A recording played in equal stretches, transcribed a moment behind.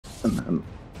And then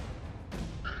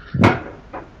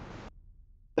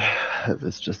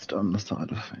Heather's just on the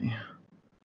side of me.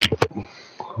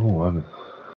 Oh, I'm...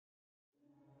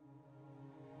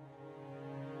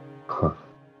 Huh.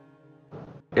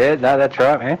 Yeah, no, that's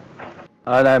right, man.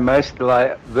 I know most,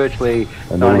 like, virtually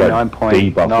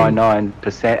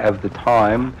 99.99% of the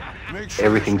time,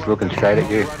 everything's looking straight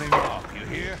at you.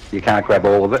 You can't grab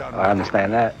all of it, I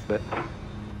understand that, but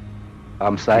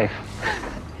I'm safe.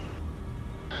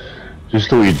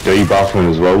 Just all your debuffing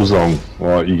as well, Zong.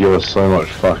 Like, you give us so much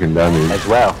fucking damage. As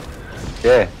well.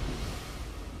 Yeah.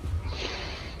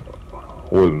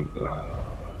 Well,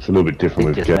 it's a little bit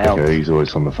different with Gecko, he's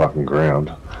always on the fucking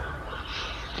ground.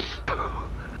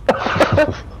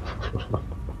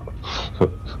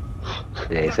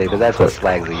 Yeah, see, but that's what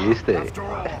slags are used to.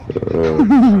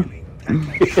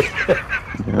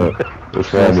 The first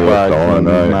flag and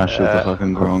mashes the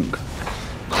fucking Gronk.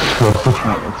 Let's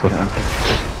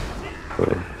go.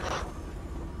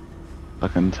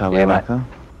 Fucking Tallywacker.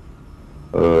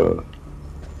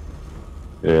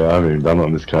 Yeah, I haven't even done it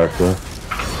on this character.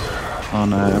 Oh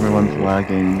no, everyone's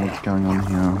lagging. What's going on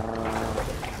here?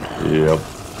 Yep.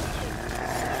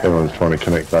 Everyone's trying to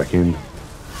connect back in.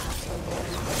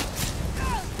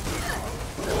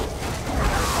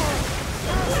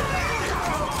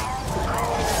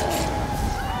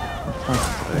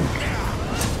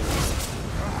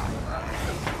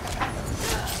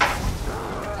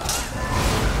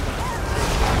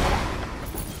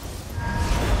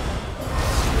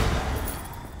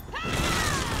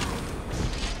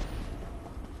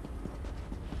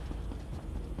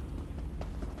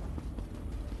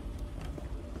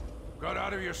 Got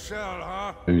out of your cell,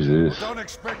 huh? Who's this? Don't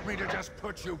expect me to just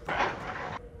put you back.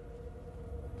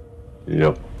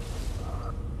 Yep.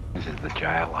 This is the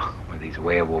jailer with these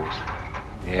werewolves.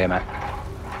 Yeah, mate.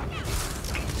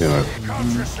 You know.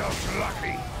 Count yourselves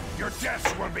lucky. Your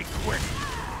deaths will be quick.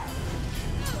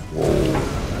 Whoa.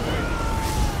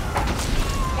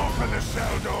 Open the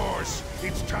cell doors.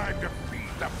 It's time to feed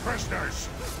the prisoners.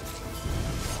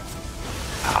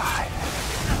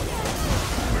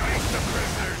 Release the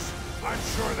prisoners. I'm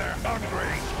sure they're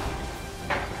hungry.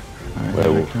 Alright, here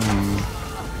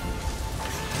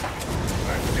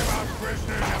Let's give our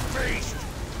prisoners a feast.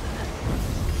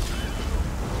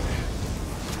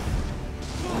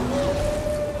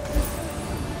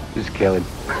 Just kill him.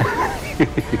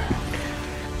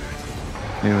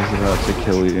 He was about to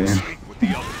kill you.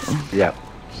 Yep.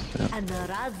 And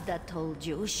Razda told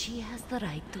you she has the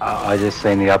right to. I just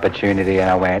seen the opportunity and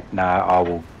I went, no, I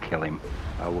will kill him.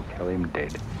 I will kill him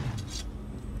dead.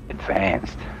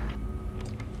 Advanced.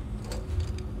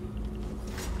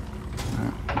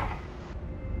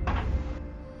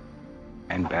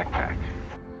 And backpack.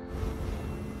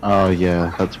 Oh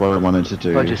yeah, that's what I wanted to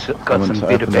do. I just got some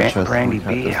bit of brandy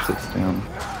beer. Sits down.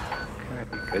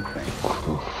 Good thing.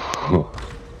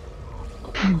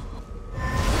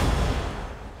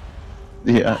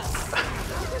 Yeah.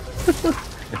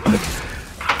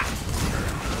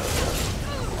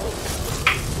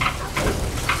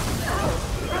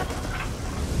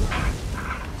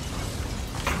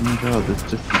 Oh my god, there's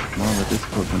just one of the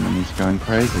Discord and then he's going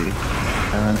crazy.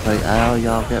 Everyone's like, ow,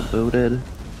 y'all get booted.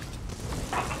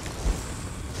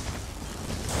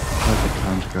 Perfect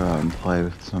time to go out and play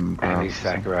with some grass. And he's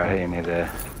sat right here near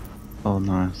there. Oh,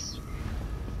 nice.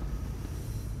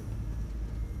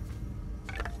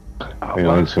 Oh, Hang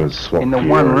on, I'm just going to swap in the gear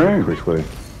one room. quickly.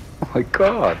 Oh my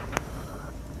god.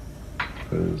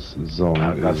 There's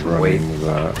Zong that's is running weird. with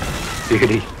that.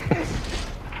 Beauty.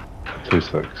 2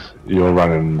 secs. You're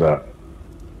running that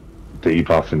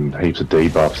debuff and heaps of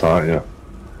debuffs, aren't you?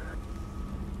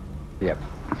 Yep.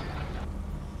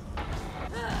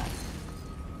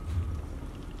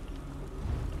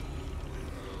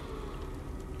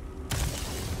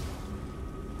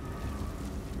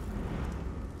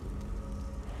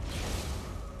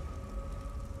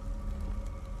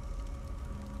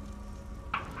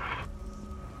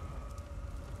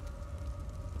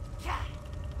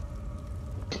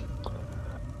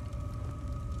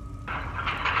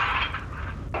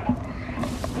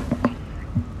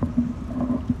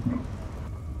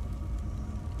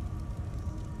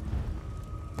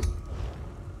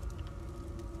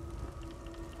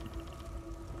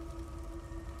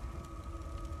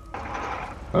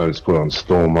 I just put on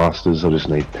Storm Masters, I just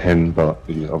need 10, but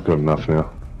yeah, I've got enough now.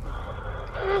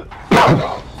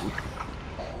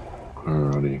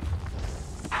 Alrighty.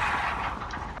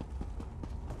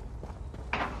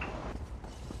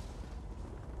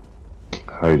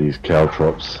 Hades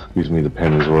Caltrops gives me the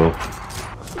pen as well.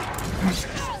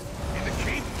 In the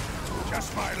keep,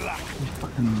 just my luck.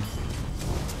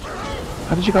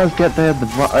 How did you guys get there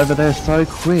over there so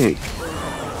quick?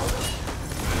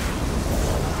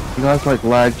 You guys like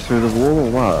lagged through the wall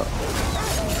or what?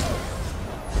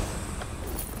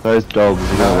 Those dogs,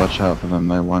 you gotta watch out for them,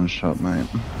 they one shot, mate.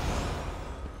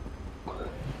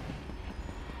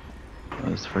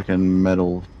 Those freaking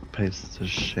metal pieces of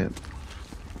shit.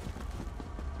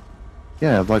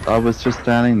 Yeah, like I was just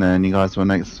standing there and you guys were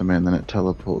next to me and then it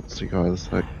teleports you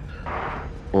guys like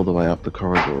all the way up the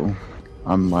corridor.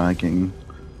 I'm lagging.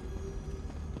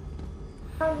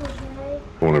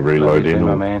 Want to reload in?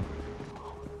 my Or... man.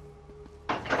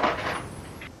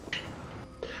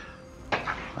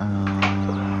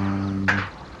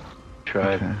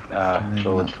 Try okay.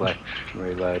 /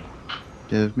 reload.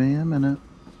 Give me a minute.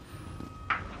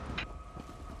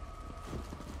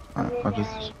 Alright, I'll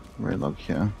just relog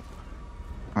here.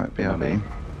 Alright, BRB.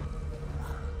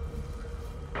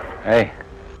 Hey.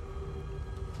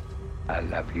 I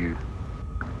love you.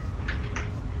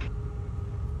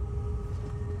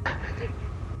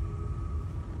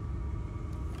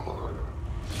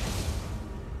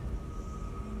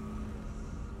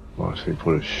 Well, actually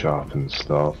put a sharpened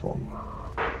staff on.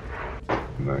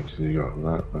 No, because you got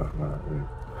that, yeah.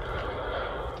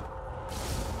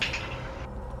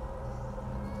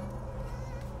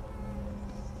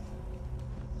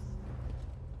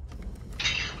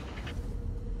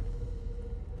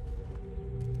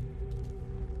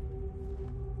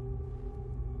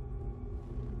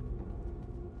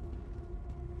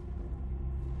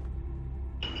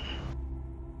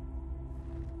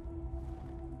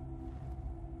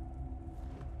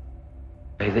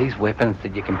 These weapons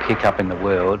that you can pick up in the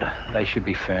world, they should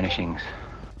be furnishings.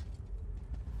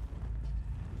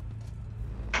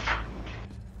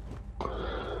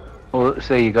 Well,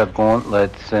 see, you got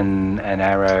gauntlets and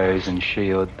arrows and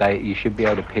shield. You should be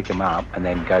able to pick them up and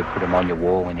then go put them on your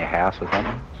wall in your house or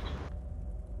something.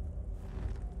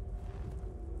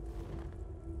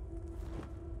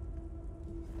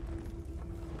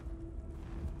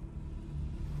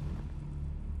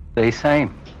 The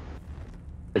same.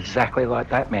 Exactly like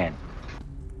that, man.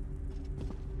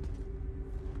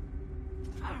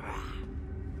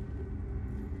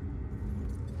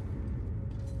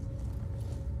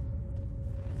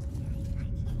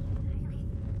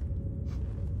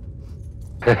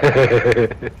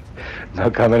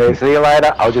 Not coming in. See you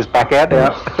later. I'll just back out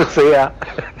now. See ya.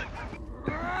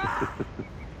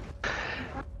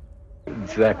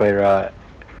 Exactly right.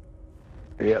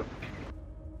 Yep.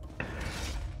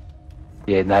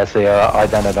 Yeah, no, see, I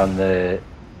done it on the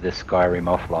Skyrim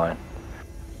offline.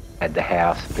 Had the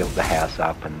house, built the house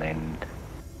up, and then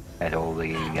had all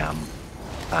the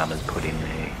farmers put in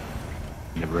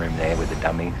the room there with the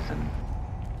dummies, and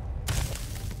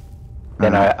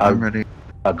then I'm ready.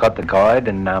 I got the guide,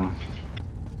 and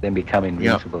then become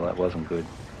invincible. Yep. That wasn't good.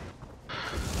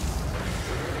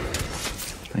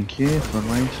 Thank you for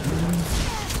waiting.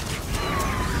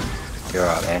 You're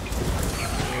alright, man.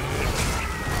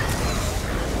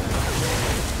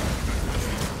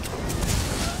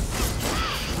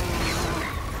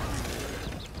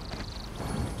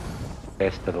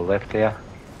 Chest to the left here.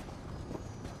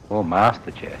 Oh,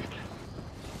 master chest.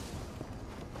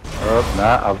 Oh,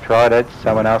 no, I've tried it.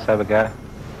 Someone else have a go.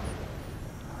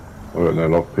 I've got no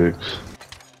lockpicks.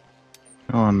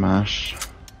 Go on, Mash.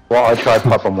 Well, I tried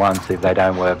pop them once. If they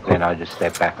don't work, then I just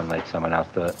step back and let someone else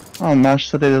do it. Oh, Mash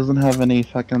said he doesn't have any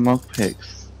fucking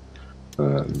lockpicks.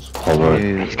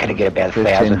 He's gonna get about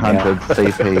 1,500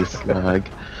 CP slag.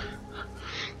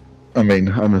 I mean,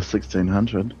 I'm a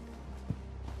 1600.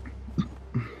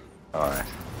 Alright.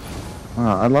 Oh,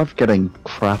 I love getting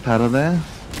crap out of there.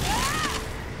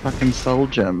 Fucking soul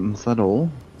gems, is that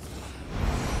all?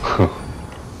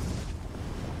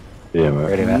 Yeah, mate.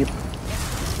 Ready, mate?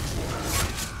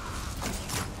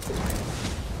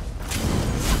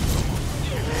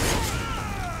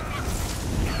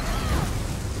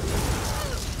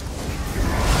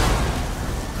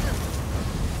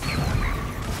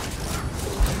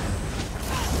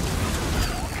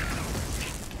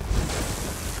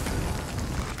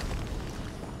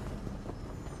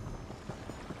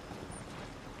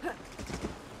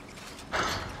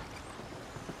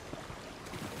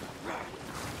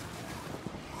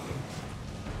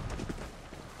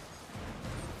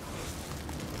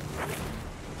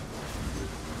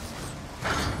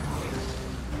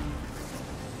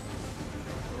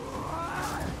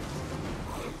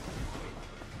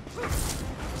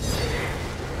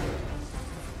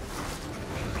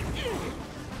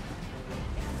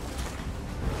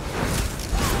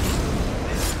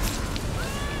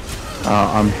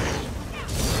 I'm...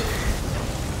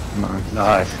 Nice.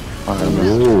 Nice.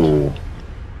 Ooh.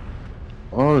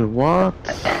 Oh, what?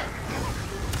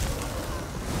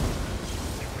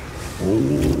 There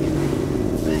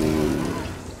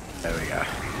we go.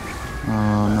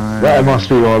 Oh no. That must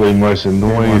be one of the most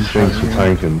annoying things for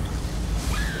tanking.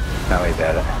 Tell me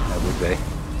about it. That would be.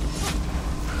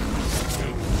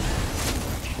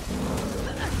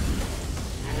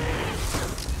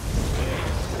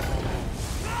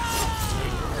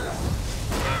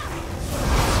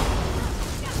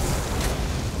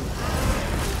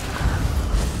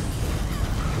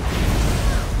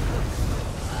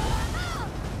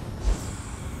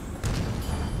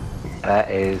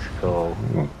 That is cool.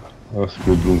 That's a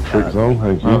good little trick, Zong.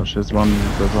 Thank you. Oh, there's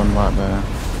one right there.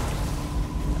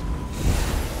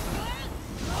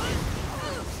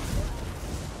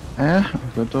 Yeah,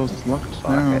 the door's locked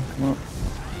now. What?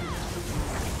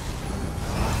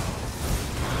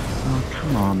 Oh,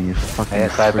 come on, you fucking Yeah,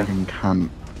 it's open. friggin' cunt.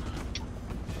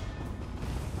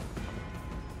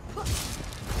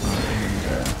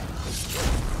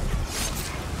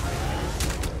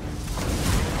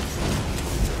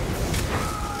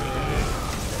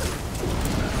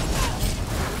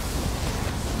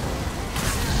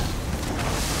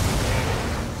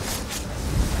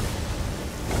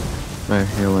 They're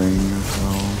healing as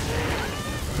well.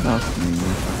 That's me.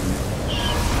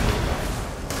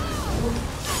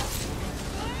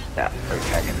 Yeah, we're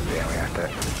tagging it down. We have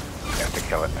to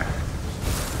kill it.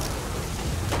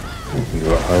 You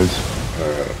got hose?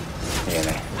 Yeah,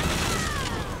 no.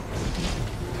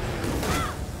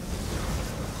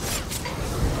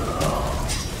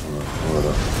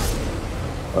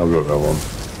 I've got that one.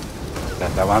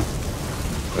 That one?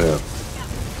 Yeah.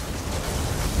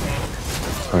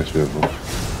 Thanks, beautiful.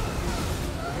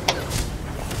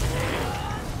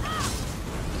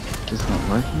 It's not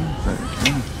working? There we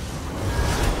go.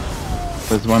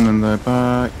 There's one in the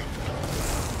back.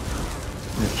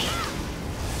 Which...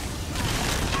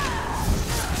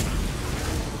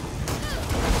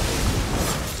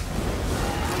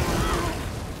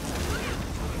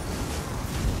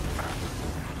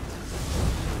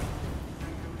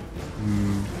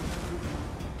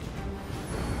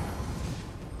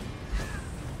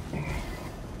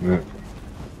 Yeah.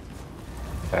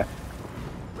 Okay.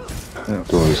 Do you want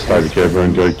to stay together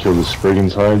and go kill the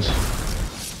Spriggans hides?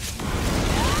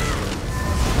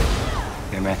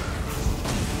 Yeah, man.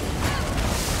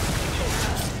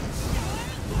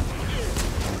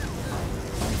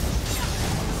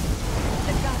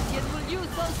 The Guardian will use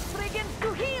those brigands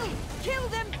to heal. Kill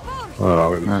them first.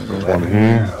 Alright, Right, there's yeah. one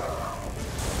here.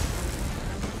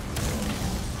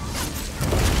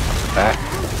 Back.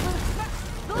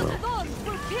 Those thorns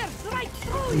will pierce right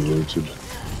through He you. looted.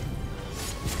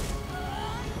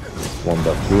 One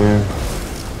back here.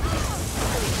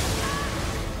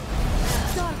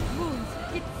 Dark wounds.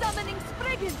 It's summoning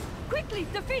brigands. Quickly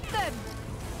defeat them.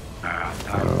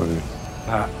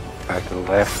 Back to the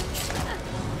left.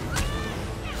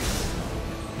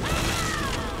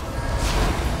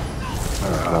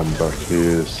 One back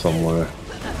here somewhere.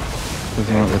 There's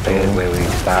one at the There's door. where we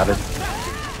started.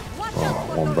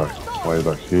 Oh, one back, way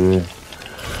back here.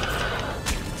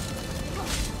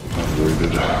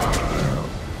 Unrooted.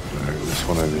 This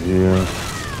one over here.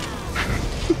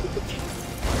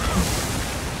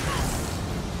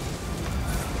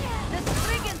 The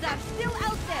brigands are still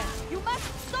out there. You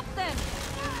must stop them.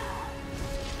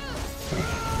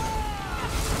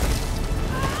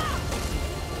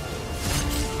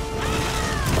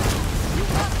 You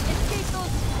must escape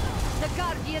those. The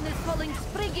Guardian is calling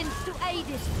brigands to aid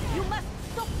it. You must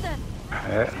stop them.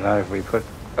 No, if we put...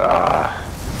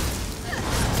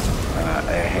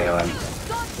 they're healing.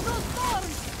 Dodge those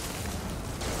thorns.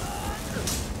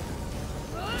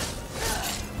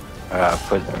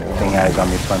 Put thingos on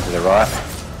this one to the right.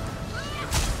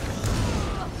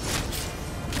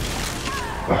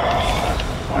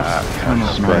 Come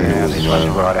on, Spraying man. it This as one's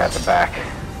well. right out the back. You've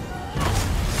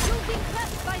been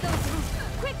trapped by those roots.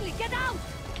 Quickly, get out.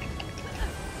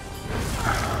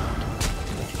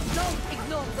 Don't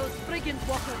ignore those brigand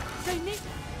walkers. They need.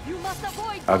 You must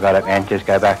avoid. I got it, man. Just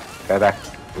go back. Go back.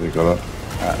 You got it?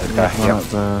 Alright, let's There's go. one Yep. at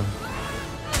the...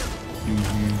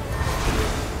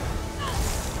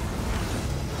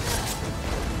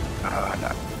 Oh, no.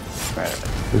 Right.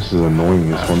 This is annoying,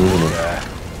 this one, isn't it? Yeah.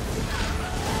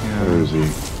 Where is he?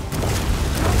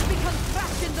 Become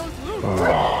trapped in those roots.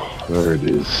 Oh, there it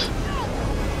is.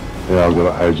 Yeah, I've got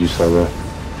a hose, you stay there.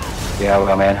 Yeah,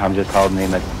 well, man, I'm just holding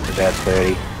him at about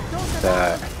 30. Don't So,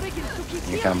 allow the brigands to keep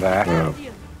you you come back. Yeah.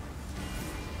 Guardian.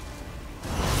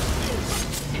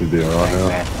 Should be alright Thanks, now.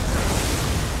 man.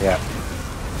 Yeah.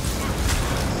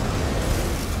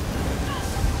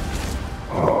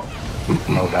 Oh,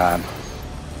 Well done.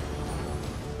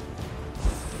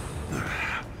 We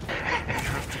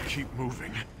have to keep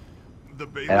moving. The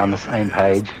baby and on the of same hell.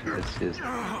 page. It's just,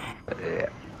 yeah.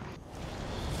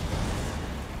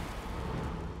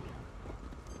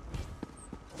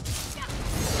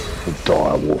 The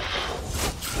dire wolf.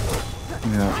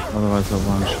 Yeah, otherwise I'll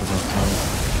one shot off.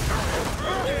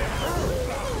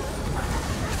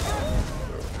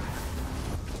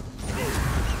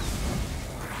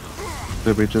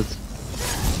 Did we just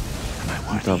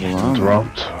double arm?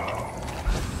 Dropped.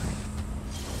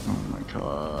 Oh my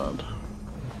god.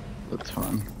 That's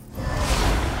fine.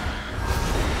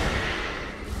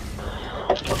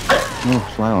 Oh,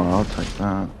 flower, I'll take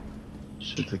that.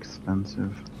 Shit's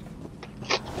expensive.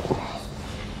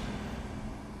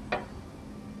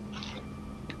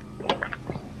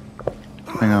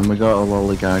 Hang on, we got a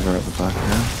lollygagger at the back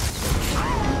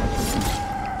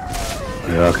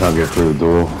here. Yeah, I can't get through the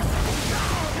door.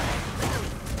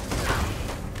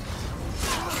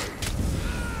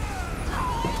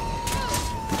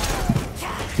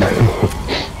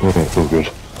 Okay, it's all good.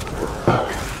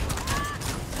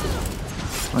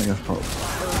 Not your fault.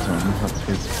 Sorry, that's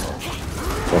his fault.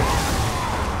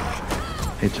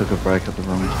 He took a break at the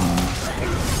wrong time.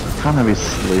 Can't have you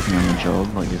sleeping on the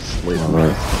job like you're sleeping on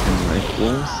the fucking lake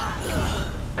walls.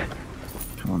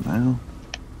 Come on now.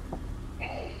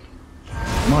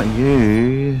 Not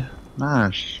you.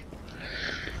 Mash.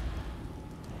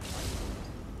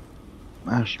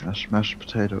 Mash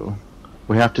potato.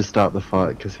 We have to start the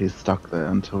fight because he's stuck there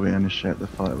until we initiate the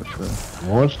fight with the...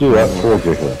 Why'd you do that for,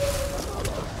 Gecko?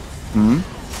 Hmm?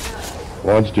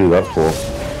 Why'd you do that for?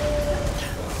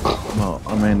 Well,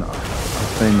 I mean,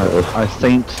 I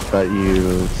think that you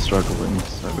were struggling,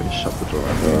 so we shut the door.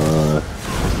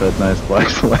 We said no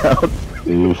spikes allowed.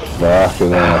 You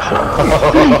fucking asshole.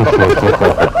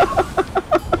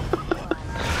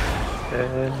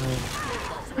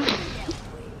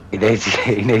 He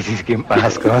needs his gimp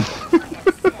mask on.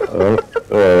 I'm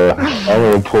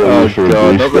gonna report you for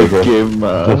God, abuse, not the Gecko. game,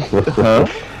 huh?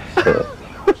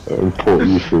 I'll report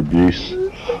you for abuse.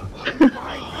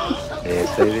 Yeah,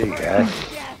 so there you go.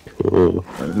 Oh.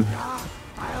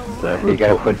 You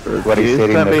gotta put what he said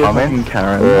in the comments.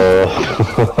 Karen.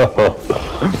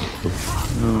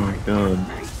 Oh my god.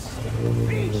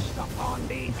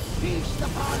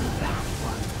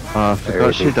 Oh, I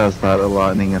forgot she does that, a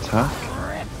lightning attack.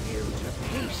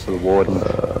 For the warden.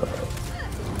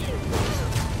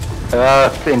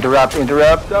 Interrupt!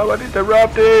 Someone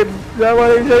interrupt him!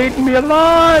 Someone is eating me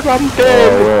alive! I'm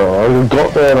dead! Oh, well, I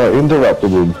got there and I interrupted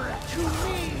him.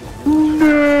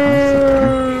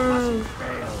 No!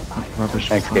 Rubbish.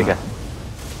 Thanks, Giga.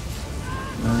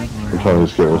 I'm trying to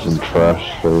just get rid of some trash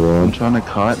for I'm around. trying to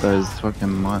kite those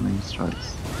fucking lightning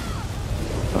strikes.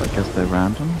 But I guess they're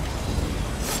random.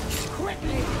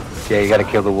 Yeah, you gotta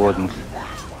kill the wardens.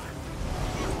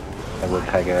 And we'll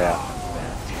take her out.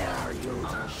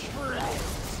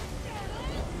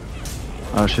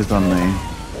 Oh, she's on me.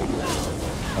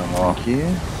 No more. Thank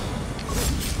you.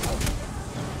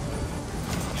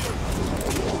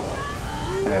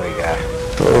 There we go.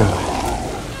 Oh.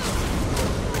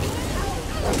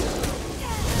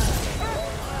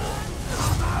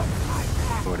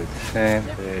 Ordered the same.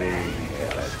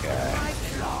 Yeah, let's go.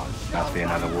 Must be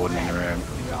another warden in the room.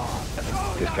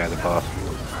 Just go to the boss.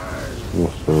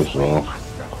 What's this off?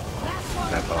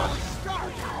 That boss.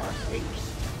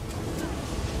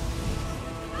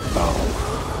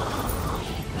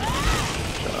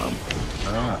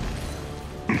 Ah.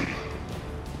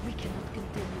 We cannot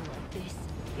continue like this.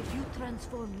 If you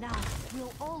transform now,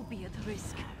 we'll all be at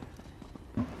risk.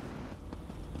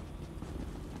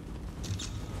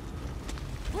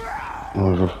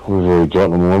 We've already got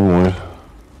them one way.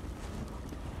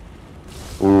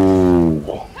 Ooh.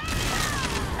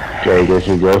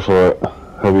 Go for it.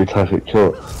 Heavy tactic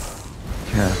kill it.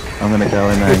 Yeah, I'm gonna go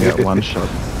in there and get one shot.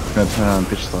 I'm gonna turn around and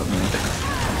bitch slap me.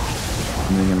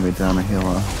 And then you're gonna be down a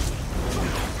healer.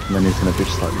 And then he's gonna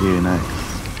bitch slap you next.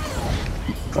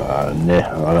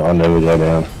 Nah, I'll never go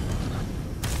down.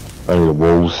 Only the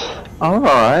wolves.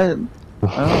 Alright.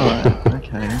 Alright,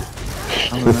 okay.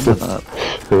 I'll remember that.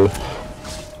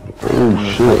 Oh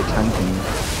Fight shit. tanking.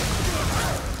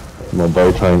 My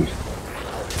bow tank.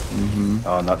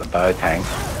 Oh, not the bow tank.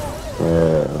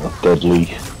 Deadly.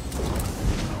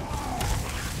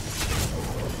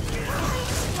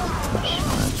 That's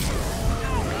right.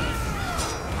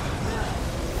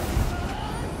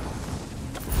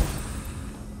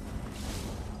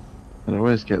 It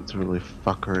always gets really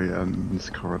fuckery in this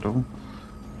corridor.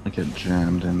 I get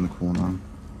jammed in the corner.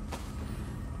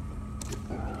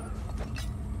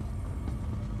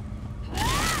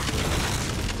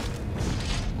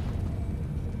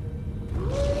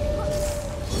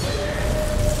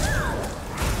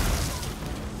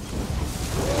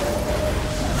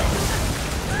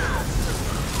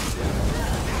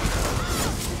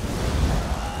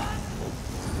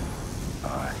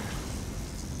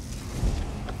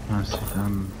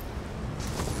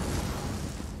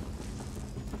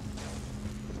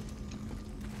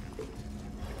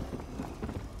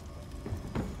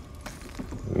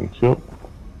 Yep.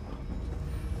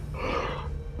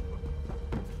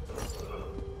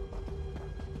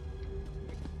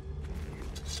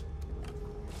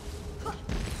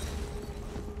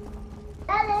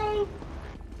 Daddy,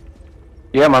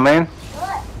 Yeah, my man.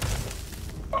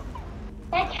 look.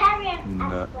 They're carrying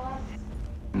No. apples.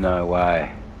 No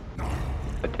way.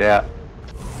 Watch out.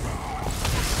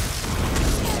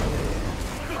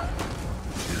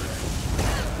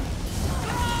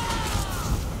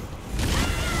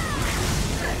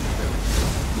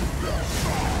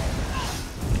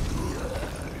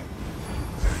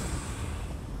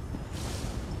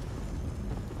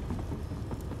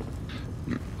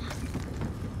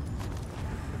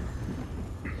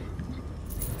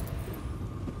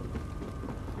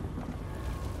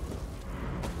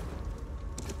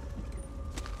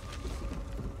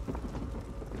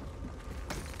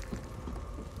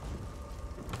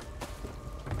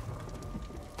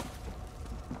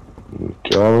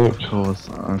 Garlic. Of course,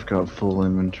 I've got full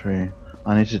inventory.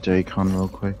 I need to decon real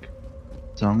quick.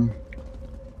 Zong,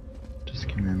 just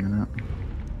give me a minute.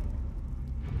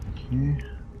 Thank you.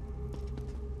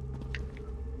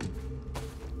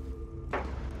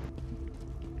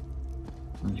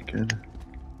 That's good.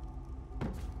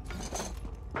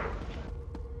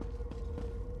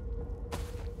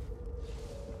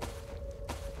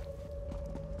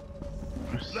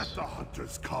 Let the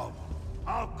hunters come.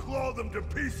 I'll claw them to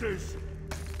pieces.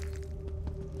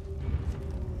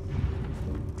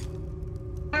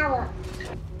 Now,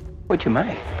 What'd you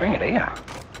make? Bring it here.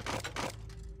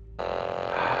 Oh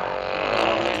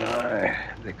no,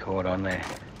 they're caught on there.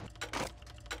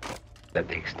 Is that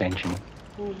the extension?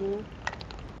 mm-hmm.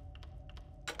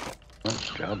 Nice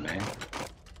job, man.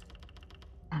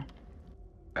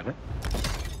 Got it?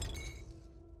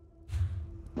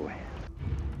 Boy.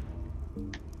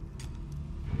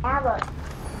 Now,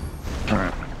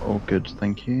 Alright, all good,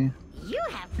 thank you. You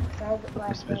have look. Put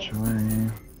this bitch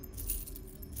away.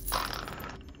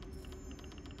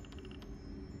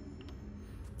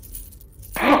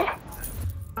 Oh,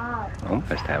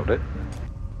 Almost held it.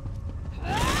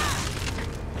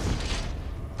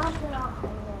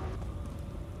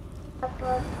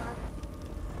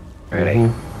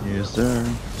 Ready? Yes, sir.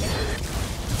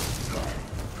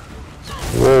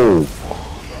 Whoa.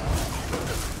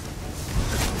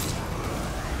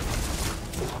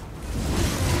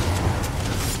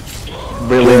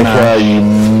 Really Jessica, you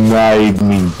made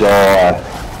me die.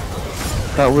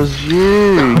 That was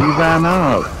you! You ran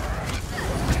up!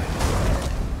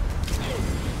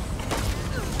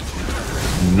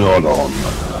 Not on.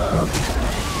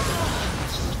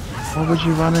 Why would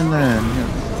you run in there? And get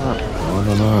fucked? I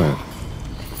don't know.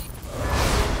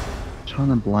 Trying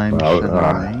to blame Well, shit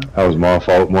on me. that was my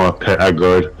fault. My pet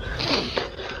aggroed.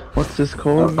 What's this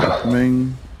called?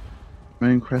 Moon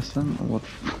Crescent? Or what?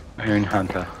 Moon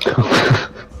Hunter.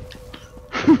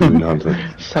 Moon hunter.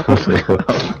 Shut the fuck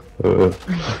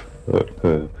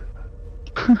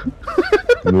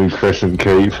up. Moon crescent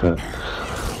keep.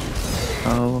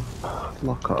 Oh,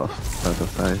 lock off,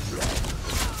 Featherface.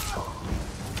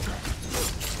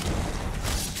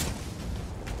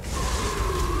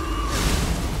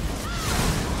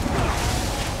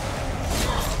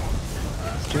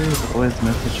 Dude's always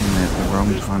messaging me at the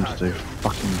wrong time to do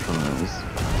fucking trials.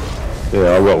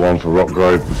 Yeah, I got one for Rock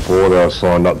Grove before that I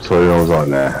signed up to. I was like,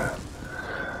 nah. I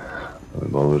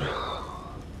ain't bothered.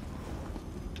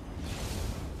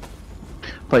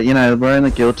 But you know, we're in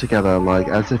a guild together, like,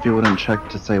 as if you wouldn't check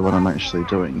to see what I'm actually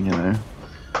doing, you know?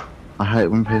 I hate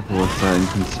when people are so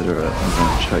inconsiderate and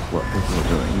don't check what people are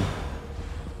doing.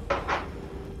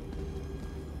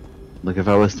 Like, if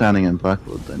I was standing in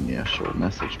Blackwood, then yeah, sure,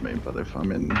 message me, but if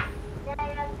I'm in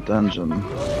dungeon,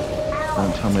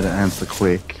 don't tell me to answer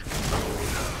quick.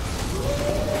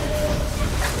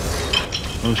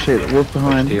 Oh shit, wolf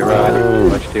behind. To your right.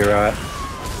 Watch to your right.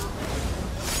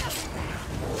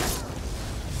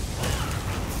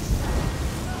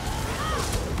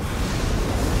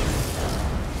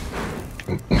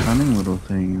 Cunning little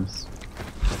things.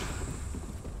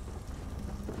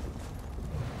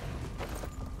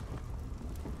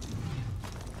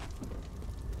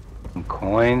 Some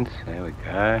coins. There we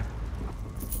go.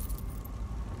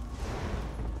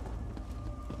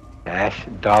 Dash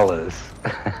dollars.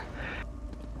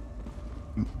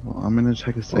 Well, I'm gonna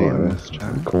take a seat in this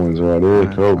chat. Coins right here,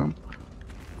 Alright, cool.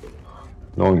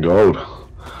 9 gold.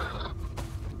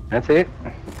 That's it.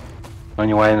 On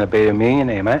your way to be a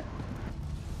millionaire, mate.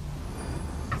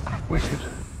 Wicked.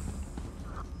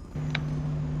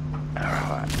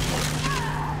 Alright.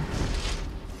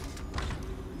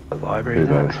 The library. Too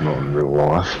bad it's not in real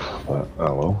life, but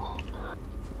oh well.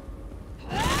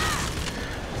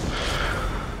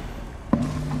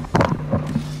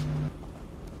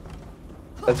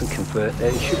 doesn't convert.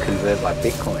 It should convert like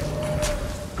Bitcoin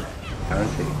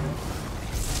currency.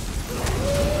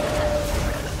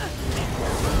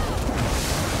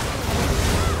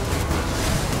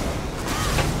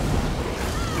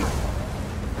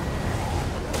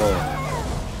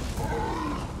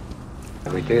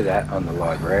 If we do that on the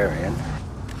librarian,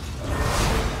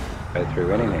 go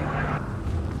through anything.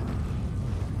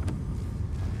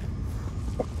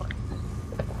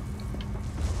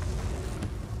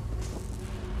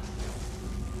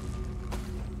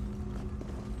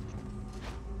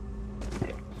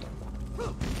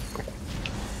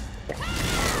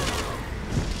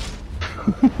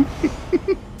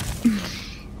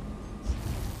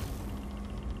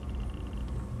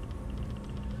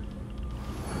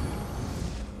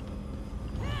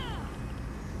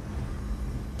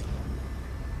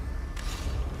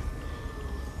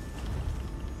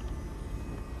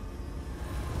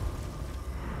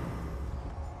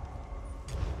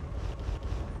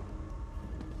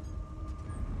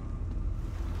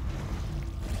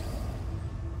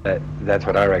 That's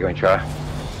what I reckon we try.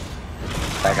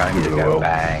 They're going to Yeah, go well.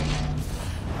 bang.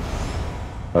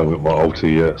 I haven't got my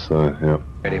ulti yet, so yeah.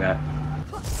 Ready, mate?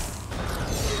 You'll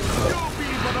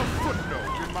be but a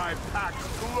footnote in my pack's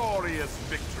glorious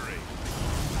victory.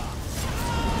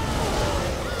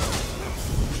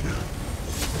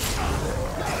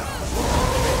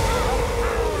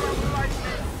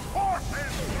 Lightning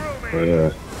courses through me. Yeah.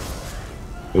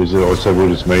 Who's it? I said we'll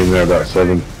just main there about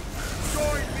 7. Join me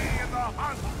in the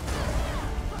hunt.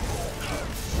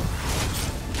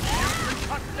 You can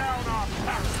cut down our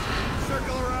pack.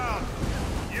 Circle around.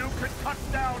 You can cut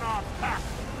down our pack.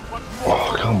 But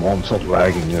Oh, come on, stop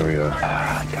lagging. There we go.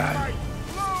 Ah, God. might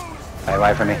lose. Stay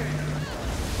away from me.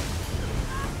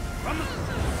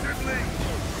 Diddling.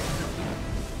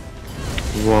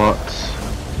 What?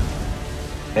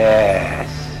 Yes.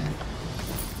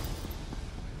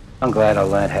 I'm glad I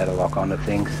learned how to lock onto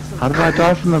things. How did I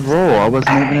die from the raw? I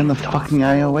wasn't even in the fucking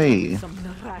AoE. Some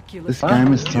miraculous This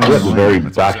game is so You're at the very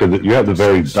annoying. back of it. You're at the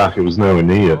very back. It was nowhere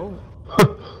near.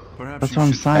 That's what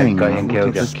I'm saying. Got him Look killed,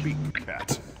 at just- the-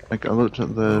 Cat. Like, I looked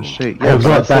at the sheet. Yeah, it was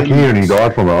but right back here and he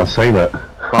died from it. I seen it.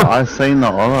 But I seen the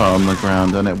aura on the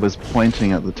ground and it was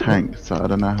pointing at the tank, so I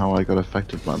don't know how I got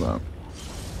affected by that.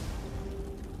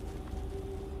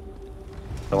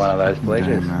 So one of those Damn,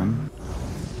 pleasures. man.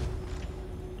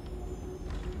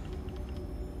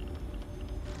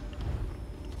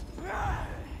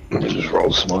 Let me just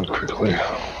roll smoke quickly.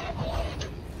 I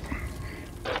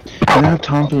don't have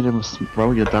time for you to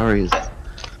roll your durries.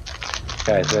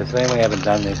 Okay, so saying we haven't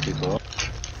done this before.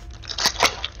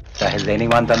 So has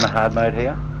anyone done the hard mode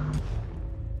here?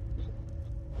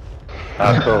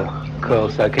 Oh, cool. Cool,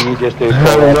 so can you just do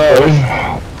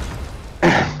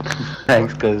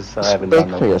Thanks, because I haven't done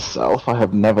Speak for the... yourself, I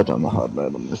have never done the hard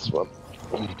mode on this one.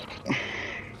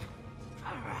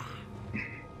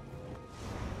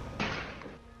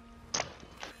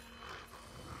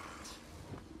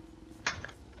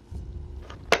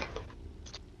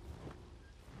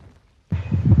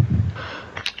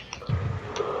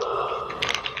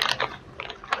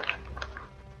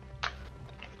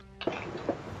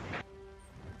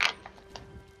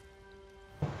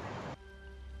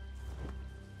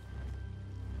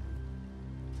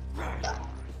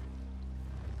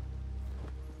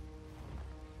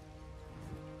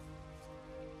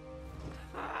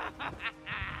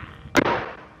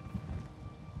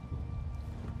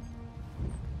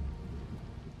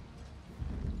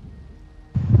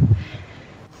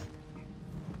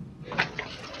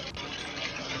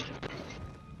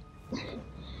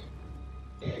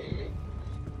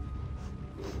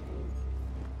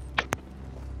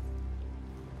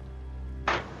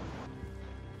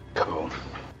 Cool.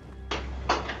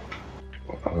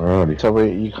 Alrighty. So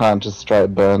you can't just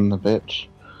straight burn the bitch?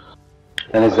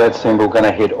 And is that symbol going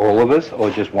to hit all of us, or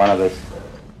just one of us?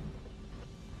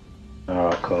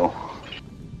 Alright, cool.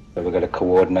 So we've got to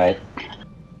coordinate.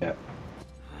 Yeah.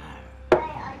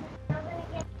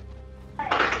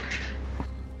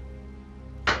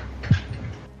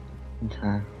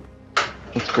 Okay.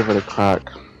 Let's give it a crack.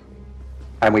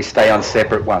 And we stay on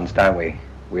separate ones, don't we?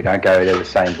 We don't go to the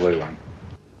same blue one.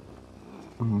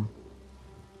 Mhm.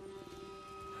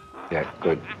 Yeah,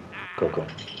 good. Cool, cool.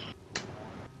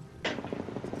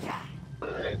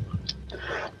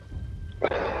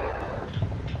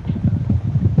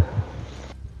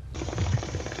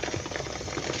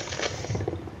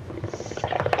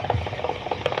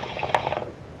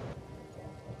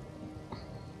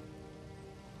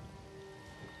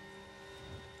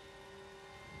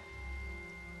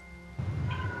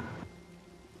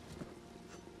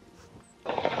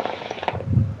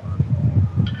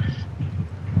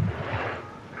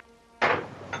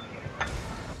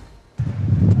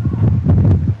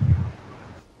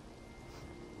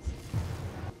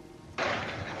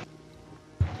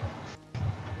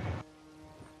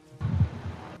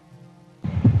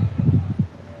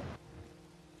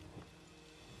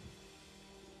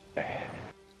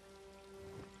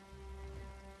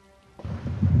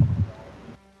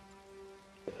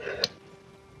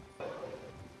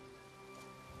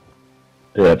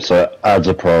 Yep, so adds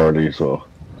a priority, so.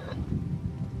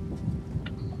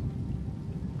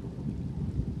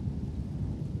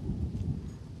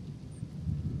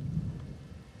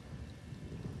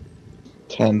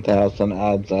 $10,000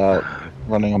 ads out,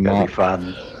 running a That'll map. be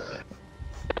fun.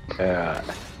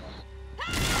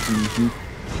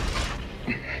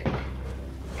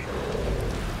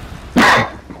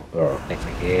 Alright. Take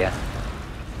me here.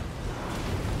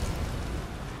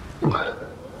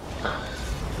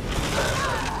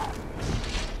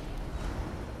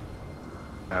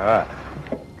 Alright.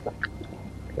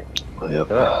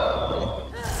 Yep. Our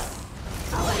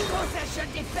forces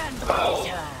should defend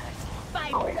creatures by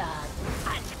blood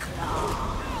and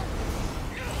claw.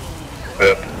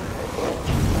 Yep.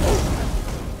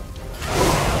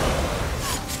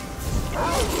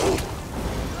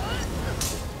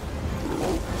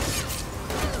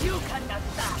 You cannot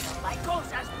stop my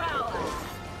Kosa's power.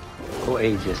 Oh,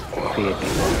 he just appeared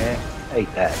before me.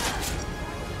 Eat that.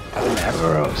 Have a nap.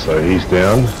 Alright, so he's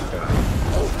down.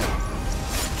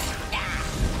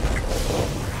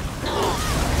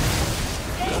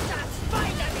 Let us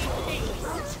finally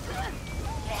feast.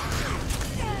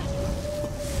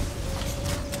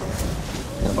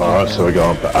 Alright, so we're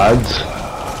going for ads.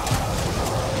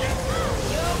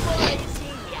 You're more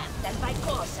resilient than my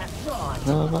Kosa's sword.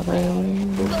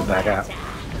 Move the back up.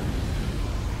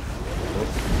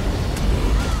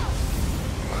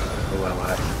 Oh,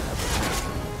 well,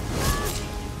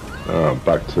 Alright,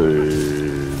 back to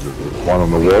the one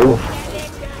on the wall.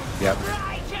 Yep.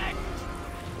 Frightened.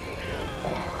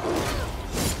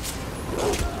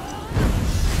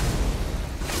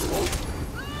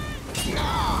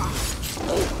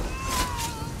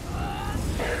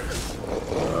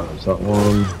 Is that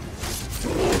one?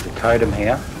 There's a totem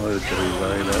here. What do we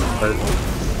worry about?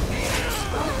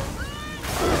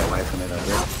 Get away from it, I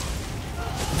guess.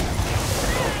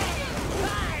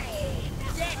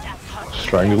 Let us hunt.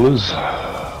 Stranglers.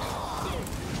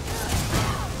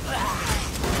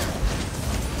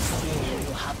 Still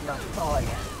you have not fallen.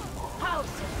 How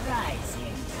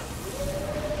surprising.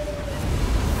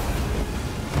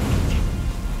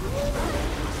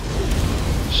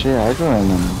 She aggroing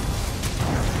them.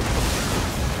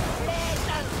 Let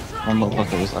us try One looked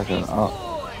like it was like an up.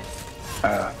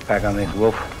 Back on this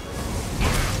wolf.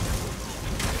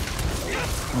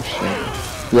 Oh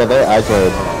shit. Yeah, they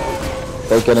aggroed.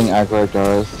 They're getting aggro,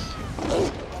 guys.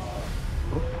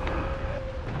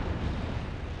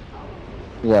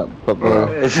 Yeah, but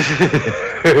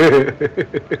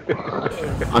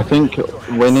I think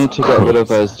we need to get rid of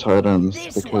those totems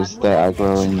because they're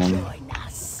aggroing them. join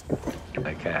us.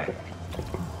 Okay.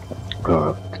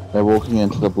 Alright, They're walking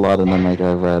into the blood and then they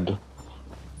go red.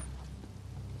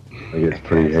 it gets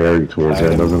pretty hairy towards the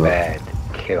end, Totem doesn't it? bad.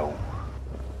 Kill.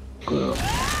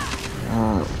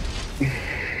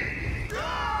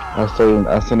 As soon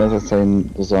as I seen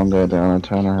the Zong go down, I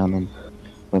turn around and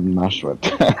the mash went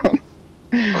down.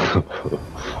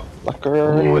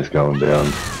 Fucker. Always going down.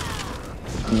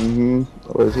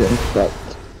 Always getting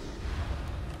fucked.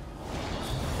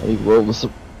 He rolls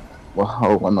a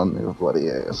whole one on me with bloody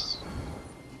ass.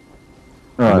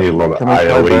 You need a lot of can we try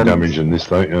AoE burns? damage in this,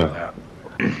 don't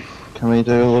you? Can we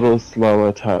do a little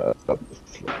slower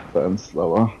burn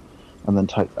slower and then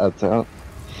take ads out?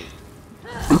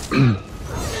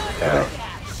 Yeah.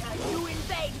 Shall you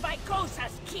invade my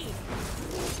Kosa's keep?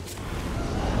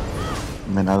 I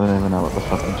mean, I don't even know what the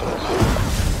fucking touch.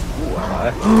 Ooh,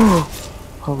 alright.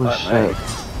 Holy Right, shit. mate.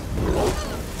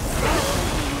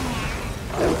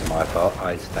 That was my fault.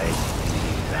 I stayed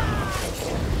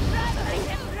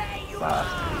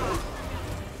last.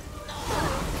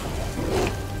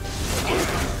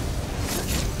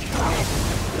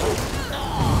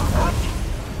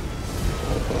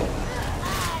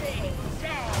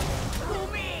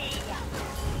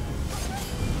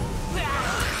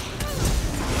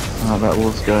 Oh, that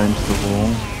was going to the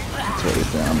wall. It's already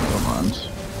down, never mind.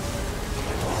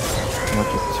 That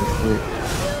was too quick.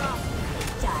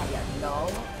 Tired, no?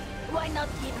 Why not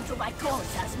give to my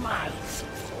Kosa's might?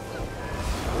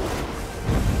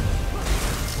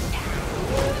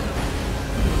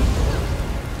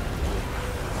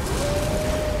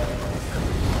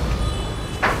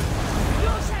 You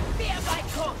shall fear my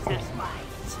Kosa's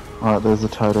might. Alright, there's a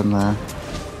totem there.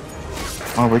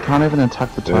 Oh, we can't even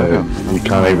attack the Yeah, totem. you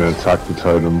can't even attack the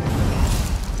totem.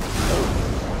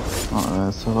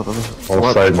 So what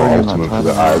I'll save my bringing that ultimate for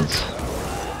the totem? ads.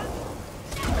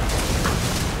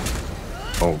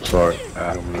 Oh, sorry.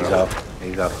 He's up.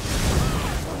 He's up.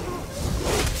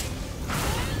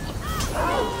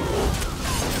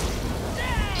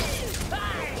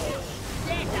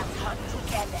 Let us hunt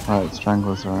together. Alright,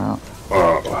 stranglers are out.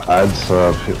 Alright, ads, so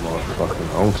I've hit my fucking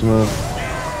ultimate.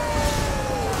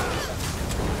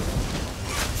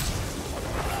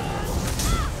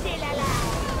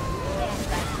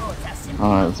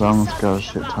 Alright, Zong's got a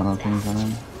shit ton of things on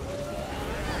him.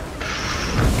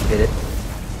 Hit it.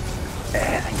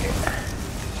 Yeah, thank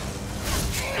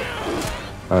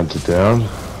you. Ads are down.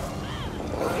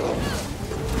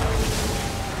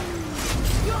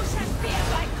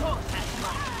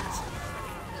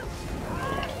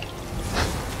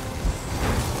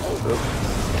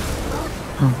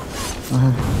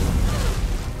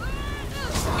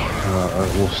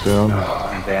 Alright, wolf's down.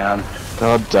 I'm down.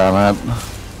 God damn it.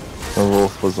 The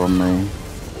wolf was on me.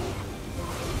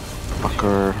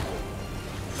 Fucker.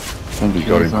 Think You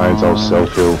got him, Hayes, I'll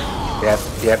self-heal.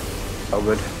 Yep, all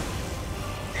good.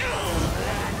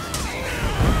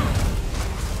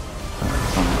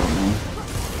 Someone got me.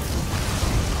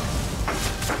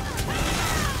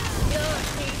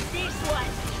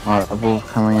 Alright, the wolf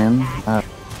coming in.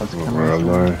 That's coming We're in.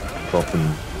 low, dropping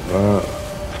that.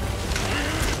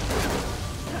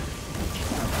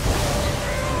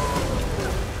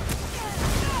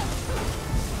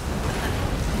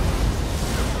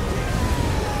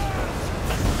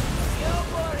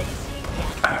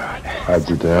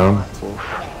 Ads are down.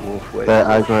 Wolf, wait. They're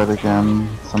aggroed again.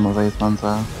 Some of these ones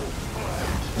are.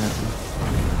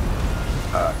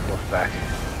 Wolf back.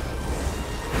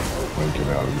 Won't get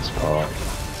out of this part.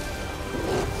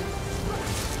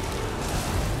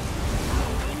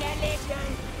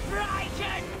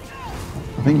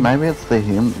 I think maybe it's the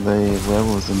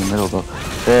werewolves in the middle.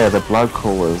 They're the blood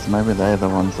callers. Maybe they're the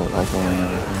ones that are going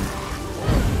everything.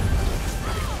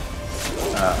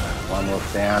 One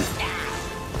wolf down.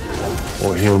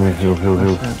 Oh, heal me, heal.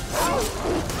 Shit.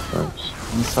 Thanks.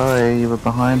 I'm sorry, you were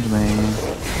behind me.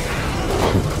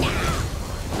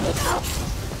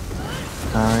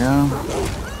 Carry on. 2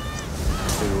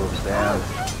 wolves down.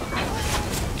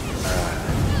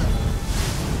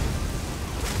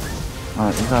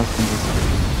 Alright, you guys can just...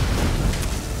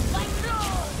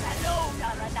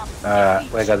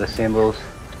 We got the symbols.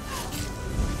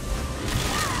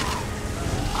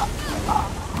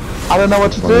 I don't know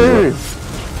what to do!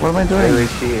 What am I Who doing?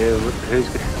 is she? Who's...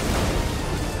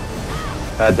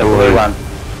 the blue one.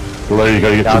 Blue, you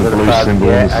gotta get Down to the blue front.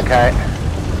 symbols. Yeah, okay.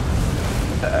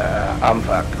 I'm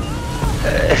fucked.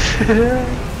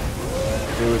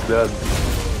 It was done.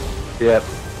 Yep.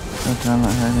 God damn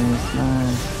it, Hades, no.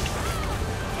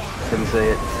 Couldn't see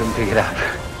it. Couldn't pick it up.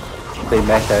 Big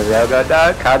mess over there. I go,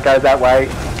 no, can't go that way.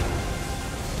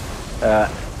 I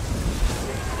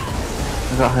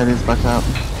got Hades back up.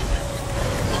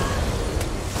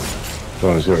 As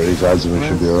long as you got these ads, we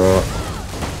should be alright.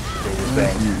 Jesus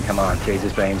beams. Come on,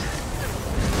 Jesus beams.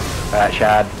 Alright,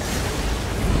 Shard.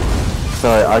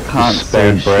 Sorry, I can't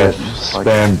Spam see breath. shit. Like,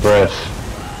 Spam breath.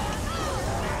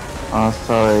 oh,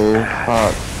 sorry.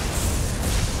 Fuck.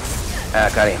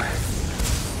 Got him.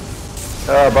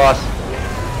 Oh, boss.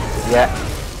 Yeah.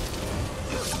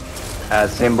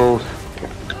 Symbols.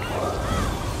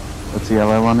 It's the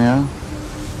yellow one, yeah?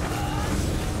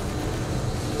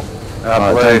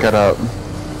 Alright, Blue. don't get up.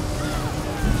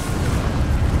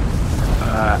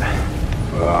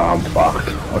 Oh, I'm fucked.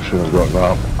 I shouldn't have gotten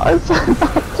up. I said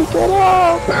not to get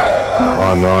up!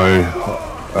 I know.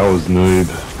 That was noob.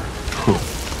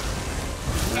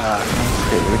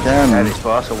 Hit you That again. is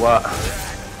boss or what?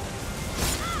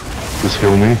 Just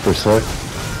heal me for a sec.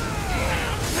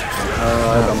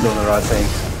 Alright, I'm doing the right thing.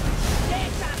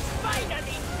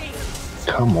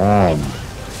 Come on.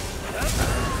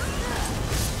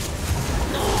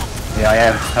 Yeah, I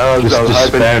am. Oh, Just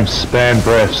open. spam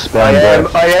breath, I spam am,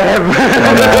 breath. I am.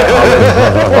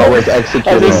 I was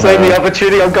executing. I just seen the her.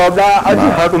 opportunity, I'm going, nah, I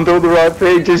just hope I'm doing the right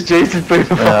thing, just Jesus beat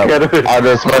the fuck out of it. I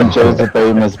just went Jesus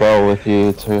beam as well with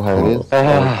you too, Hades.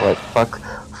 Like,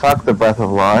 fuck the breath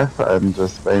of life and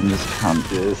just beam this cunt.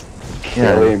 Just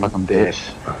Yeah, kill him, fucking dead.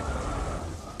 bitch.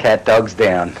 Cat dog's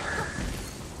down.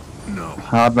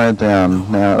 Hard mode down.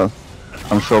 Now,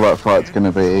 I'm sure that fight's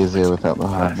gonna be easier without the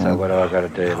hard So mode. what do I gotta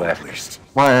do left?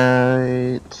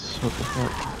 Wait, what the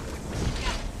fuck?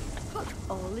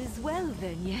 All is well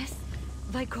then, yes?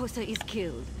 Vykosa is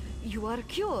killed. You are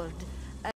cured.